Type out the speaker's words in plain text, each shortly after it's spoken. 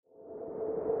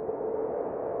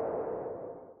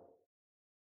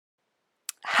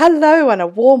Hello and a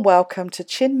warm welcome to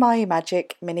Chinmay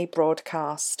Magic mini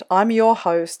broadcast. I'm your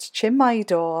host, Chinmay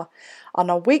Dor,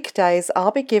 and on weekdays I'll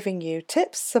be giving you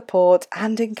tips, support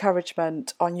and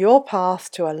encouragement on your path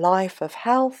to a life of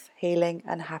health, healing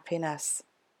and happiness.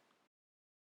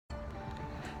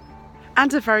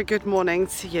 And a very good morning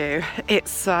to you.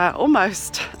 It's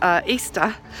almost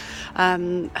Easter,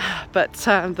 but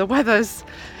the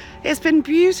it's been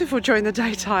beautiful during the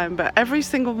daytime, but every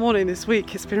single morning this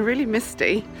week it's been really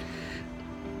misty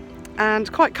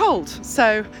and quite cold.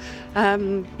 So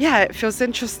it feels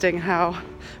interesting how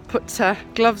put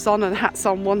gloves on and hats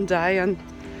on one day and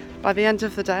by the end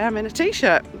of the day I'm in a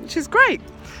t-shirt, which is great.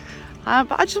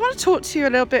 But I just want to talk to you a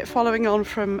little bit following on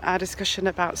from our discussion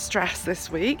about stress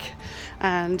this week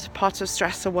and part of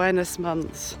Stress Awareness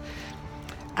Month,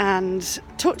 and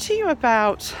talk to you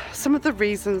about some of the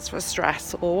reasons for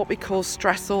stress, or what we call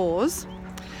stressors.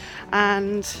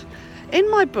 And in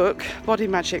my book, Body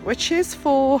Magic, which is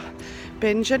for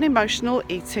binge and emotional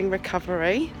eating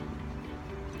recovery,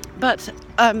 but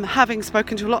having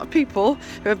spoken to a lot of people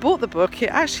who have bought the book, it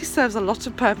actually serves a lot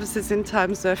of purposes in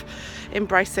terms of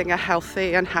embracing a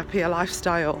healthy and happier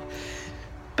lifestyle.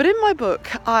 But in my book,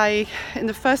 in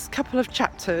the first couple of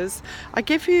chapters, I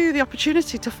give you the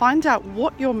opportunity to find out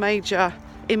what your major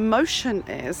emotion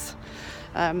is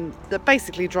that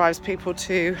basically drives people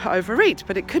to overeat.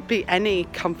 But it could be any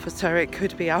comforter, it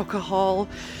could be alcohol,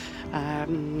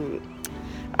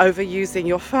 overusing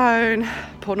your phone,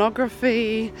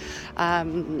 pornography.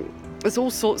 There's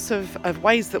all sorts of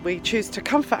ways that we choose to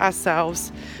comfort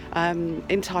ourselves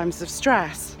in times of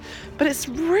stress. But it's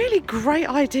a really great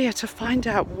idea to find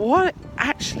out what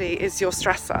actually is your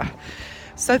stressor,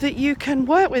 so that you can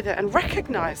work with it and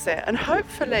recognize it and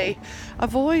hopefully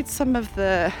avoid some of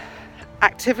the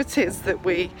activities that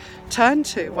we turn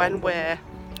to when we're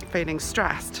feeling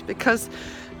stressed, because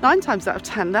 9 times out of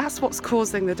 10 that's what's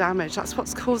causing the damage, that's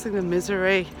what's causing the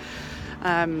misery,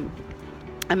 and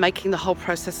making the whole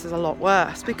process a lot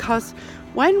worse. Because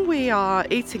when we are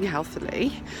eating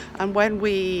healthily and when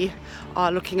we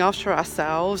are looking after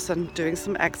ourselves and doing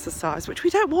some exercise, which we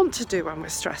don't want to do when we're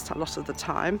stressed a lot of the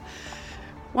time,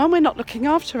 when we're not looking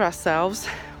after ourselves,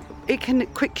 it can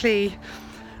quickly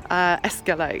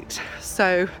escalate.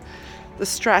 So the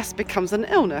stress becomes an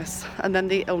illness, and then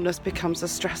the illness becomes a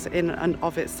stress in and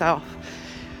of itself.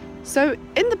 So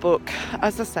in the book,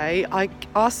 as I say, I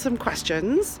ask some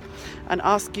questions and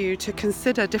ask you to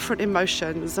consider different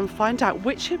emotions and find out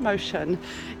which emotion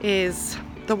is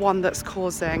the one that's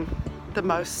causing the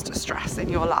most stress in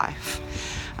your life.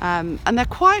 And they're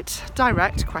quite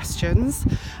direct questions,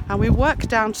 and we work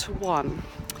down to one.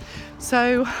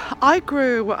 So I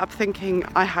grew up thinking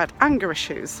I had anger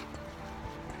issues.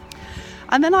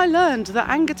 And then I learned that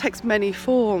anger takes many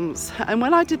forms. And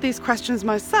when I did these questions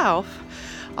myself,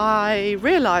 I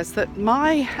realised that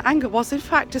my anger was in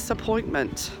fact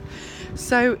disappointment.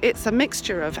 So it's a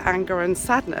mixture of anger and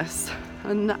sadness.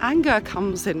 And anger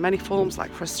comes in many forms like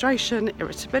frustration,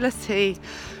 irritability,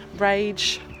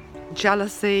 rage,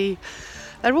 jealousy.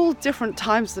 They're all different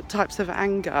types of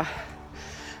anger.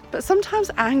 But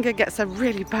sometimes anger gets a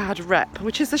really bad rep,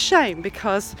 which is a shame,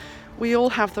 because we all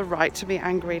have the right to be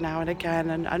angry now and again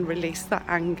and release that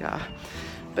anger.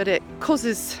 But it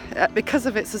causes, because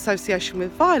of its association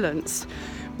with violence,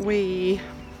 we're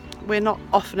not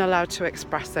often allowed to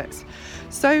express it.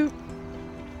 So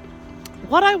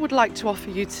what I would like to offer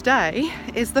you today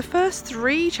is the first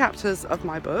 3 chapters of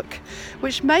my book,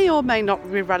 which may or may not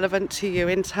be relevant to you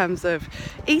in terms of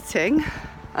eating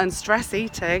and stress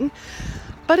eating,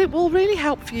 but it will really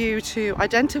help you to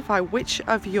identify which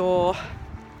of your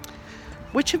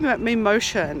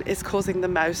emotion is causing the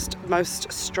most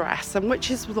stress, and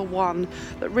which is the one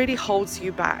that really holds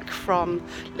you back from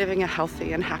living a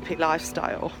healthy and happy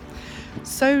lifestyle.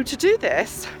 So to do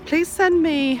this, please send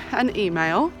me an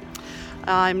email.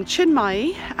 I'm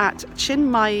Chinmay at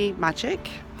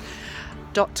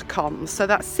chinmaymagic.com. So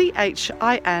that's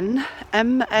CHINMAYI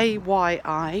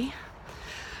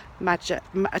magic,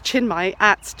 Chinmay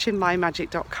at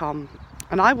chinmaymagic.com,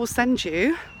 and I will send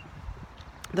you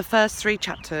the first 3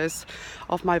 chapters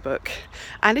of my book.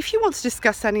 And if you want to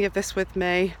discuss any of this with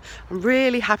me, I'm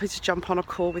really happy to jump on a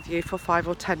call with you for 5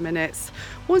 or 10 minutes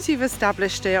once you've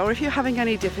established it, or if you're having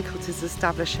any difficulties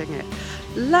establishing it.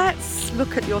 Let's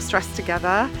look at your stress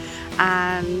together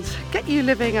and get you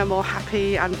living a more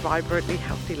happy and vibrantly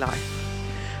healthy life.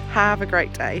 Have a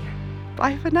great day.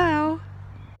 Bye for now.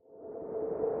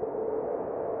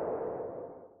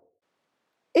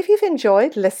 If you've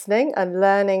enjoyed listening and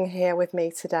learning here with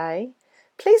me today,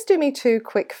 please do me 2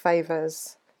 quick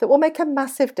favours that will make a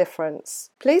massive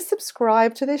difference. Please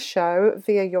subscribe to this show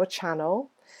via your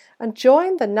channel and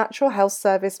join the Natural Health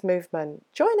Service movement.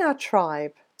 Join our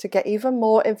tribe to get even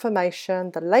more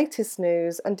information, the latest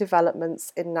news and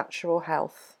developments in natural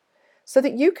health, so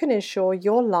that you can ensure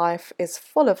your life is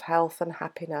full of health and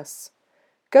happiness.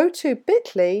 Go to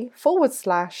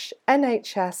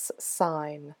bit.ly/NHS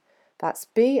sign. That's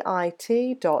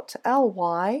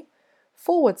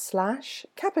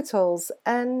bit.ly/capitals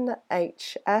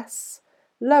NHS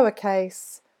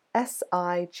lowercase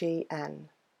SIGN.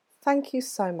 Thank you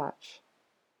so much.